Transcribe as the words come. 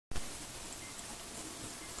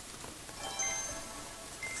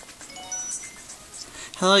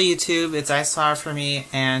Hello YouTube, it's iStar for me,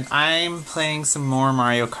 and I'm playing some more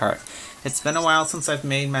Mario Kart. It's been a while since I've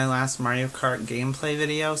made my last Mario Kart gameplay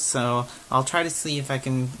video, so I'll try to see if I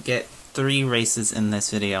can get 3 races in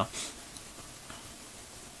this video.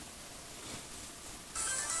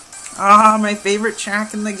 Ah, my favorite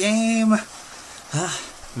track in the game!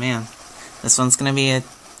 Man, this one's gonna be a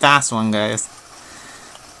fast one, guys.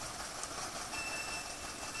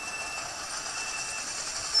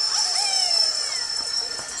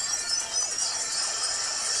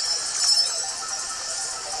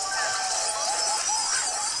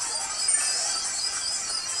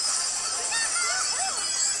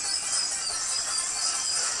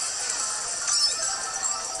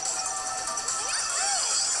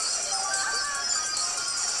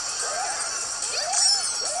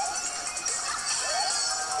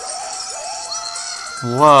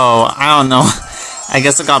 Whoa, I don't know. I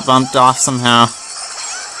guess it got bumped off somehow.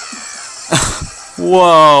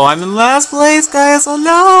 Whoa, I'm in last place, guys. Oh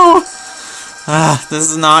no! This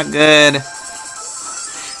is not good.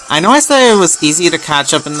 I know I said it was easy to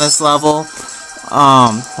catch up in this level.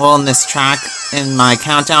 Well, in this track in my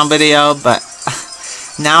countdown video, but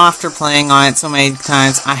now after playing on it so many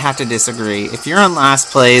times, I have to disagree. If you're in last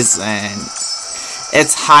place, and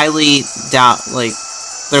it's highly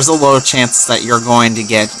there's a low chance that you're going to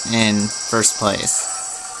get in first place.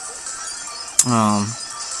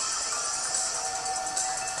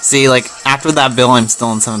 See, like, after that bill, I'm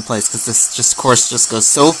still in 7th place, because this course just goes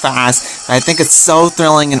so fast. I think it's so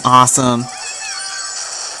thrilling and awesome.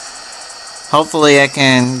 Hopefully I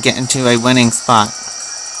can get into a winning spot.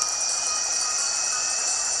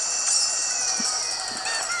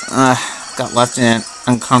 Got left in an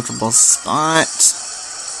uncomfortable spot.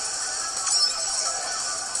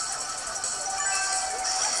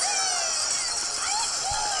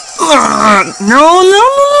 No!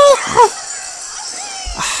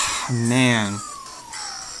 Man.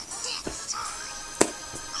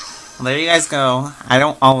 Well, there you guys go. I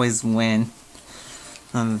don't always win.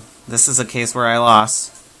 This is a case where I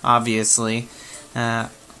lost, obviously.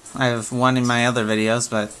 I've won in my other videos,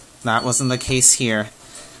 but that wasn't the case here.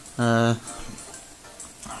 We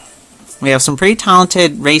have some pretty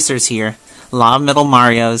talented racers here. A lot of middle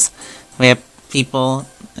Marios. We have people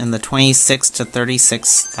in the 26 to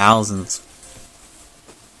 36 thousands.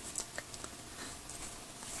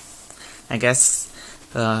 I guess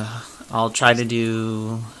I'll try to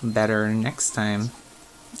do better next time.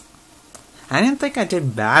 I didn't think I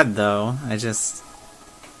did bad though. I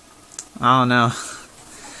don't know.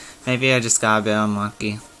 Maybe I just got a bit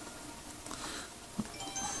unlucky.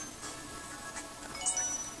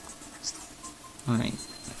 Alright.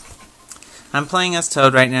 I'm playing as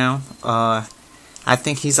Toad right now. I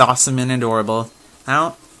think he's awesome and adorable. I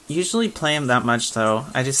don't usually play him that much though.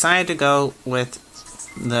 I decided to go with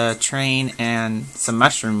the train and some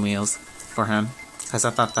mushroom wheels for him, because I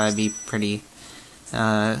thought that'd be pretty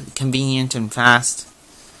convenient and fast,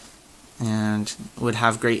 and would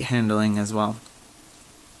have great handling as well.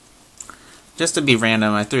 Just to be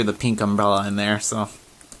random, I threw the pink umbrella in there, so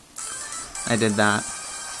I did that.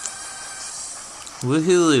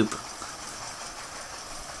 Woohoo loop.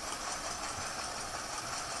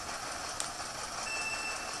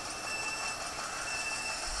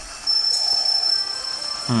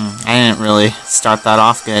 I didn't really start that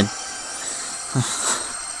off good.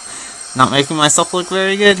 Not making myself look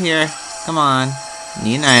very good here. Come on.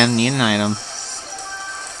 Need an item, need an item.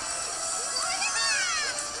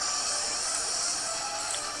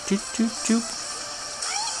 Choop, choop, choop.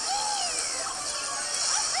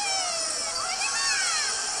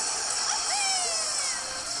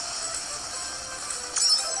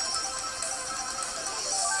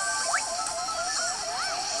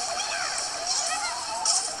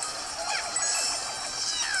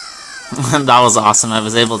 That was awesome. I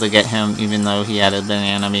was able to get him even though he had a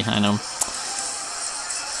banana behind him.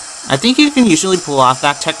 I think you can usually pull off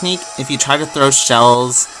that technique if you try to throw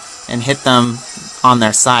shells and hit them on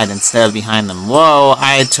their side instead of behind them. Whoa,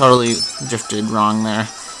 I totally drifted wrong there.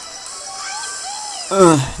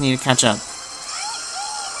 Need to catch up.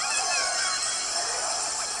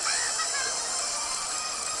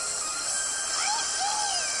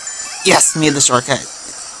 Yes, made the shortcut.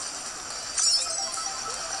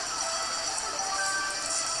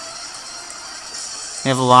 We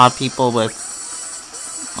have a lot of people with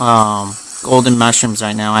golden mushrooms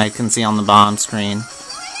right now, I can see on the bottom screen.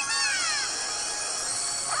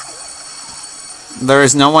 There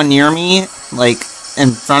is no one near me, like, in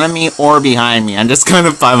front of me or behind me. I'm just kind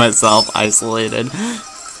of by myself, isolated.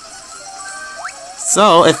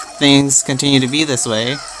 So, if things continue to be this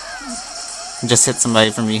way, just hit somebody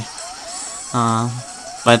for me.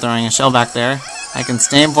 by throwing a shell back there. I can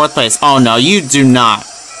stay in 4th place. Oh no, you do not.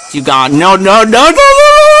 You got no.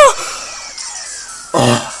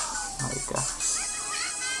 Oh my gosh.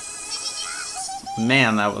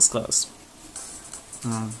 Man, that was close.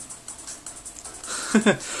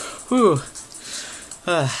 Whew.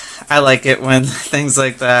 I like it when things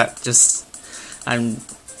like that I'm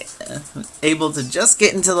able to just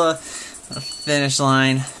get into the finish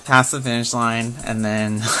line, past the finish line, and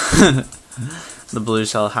then the blue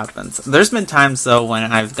shell happens. There's been times though when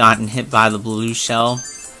I've gotten hit by the blue shell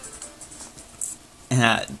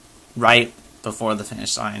right before the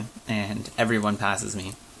finish line, and everyone passes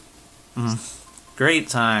me. Great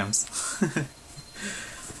times.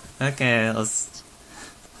 Okay, let's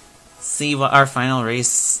see what our final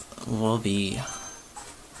race will be.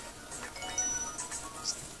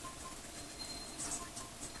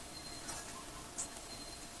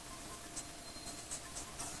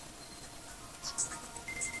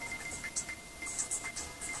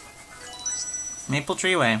 Maple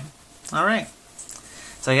Tree Way. Alright.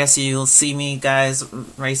 So I guess you'll see me guys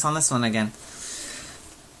race on this one again.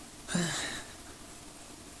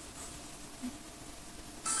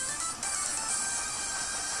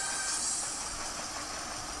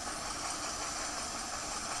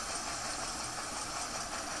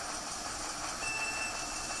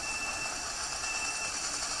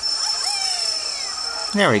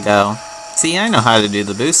 There we go. See, I know how to do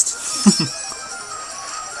the boost.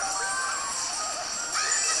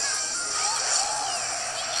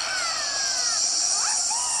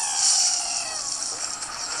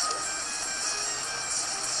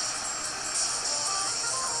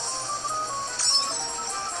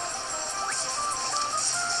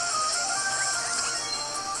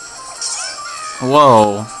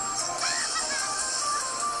 Whoa.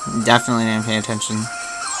 Definitely didn't pay attention.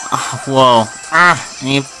 Whoa. I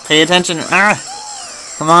need to pay attention.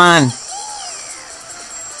 Come on.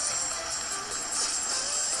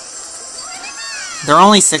 There are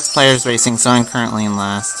only 6 players racing, so I'm currently in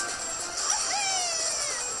last.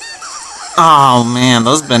 Oh man,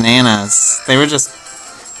 those bananas. There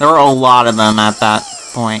were a lot of them at that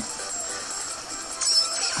point.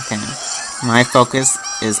 Okay. My focus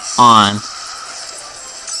is on.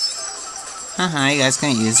 Haha, you guys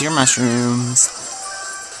can use your mushrooms.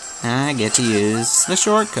 I get to use the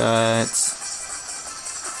shortcuts.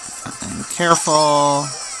 I'm careful.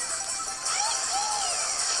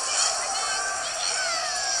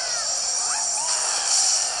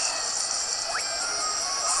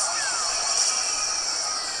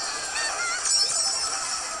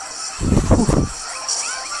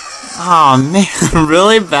 Oh man,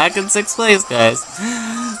 really? Back in 6th place, guys.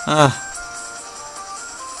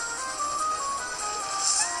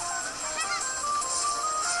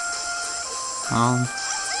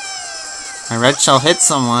 My red shell hit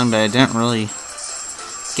someone, but it didn't really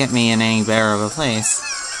get me in any better of a place.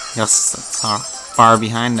 Just that's how far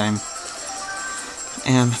behind I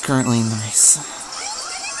am currently in the race.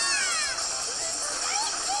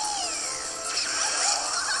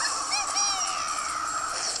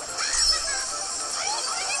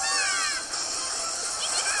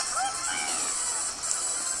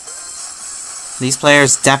 These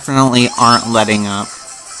players definitely aren't letting up.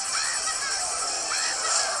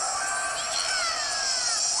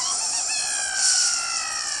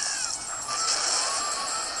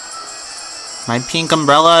 My pink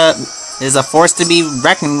umbrella is a force to be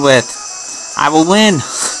reckoned with. I will win.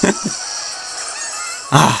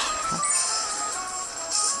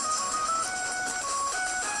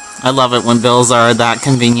 I love it when bills are that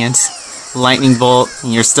convenient. Lightning bolt,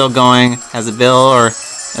 and you're still going as a bill or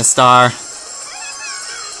a star.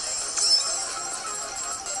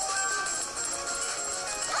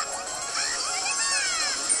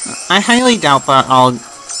 I highly doubt that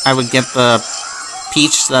I would get the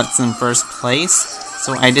peach that's in 1st place,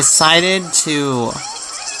 so I decided to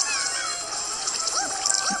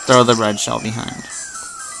throw the red shell behind.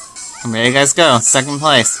 And there you guys go, 2nd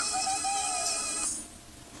place.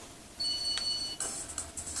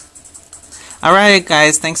 Alright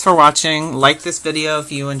guys, thanks for watching. Like this video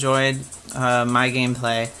if you enjoyed my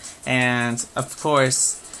gameplay, and of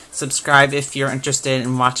course, subscribe if you're interested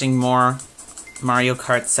in watching more Mario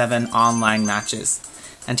Kart 7 online matches.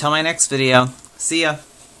 Until my next video, see ya!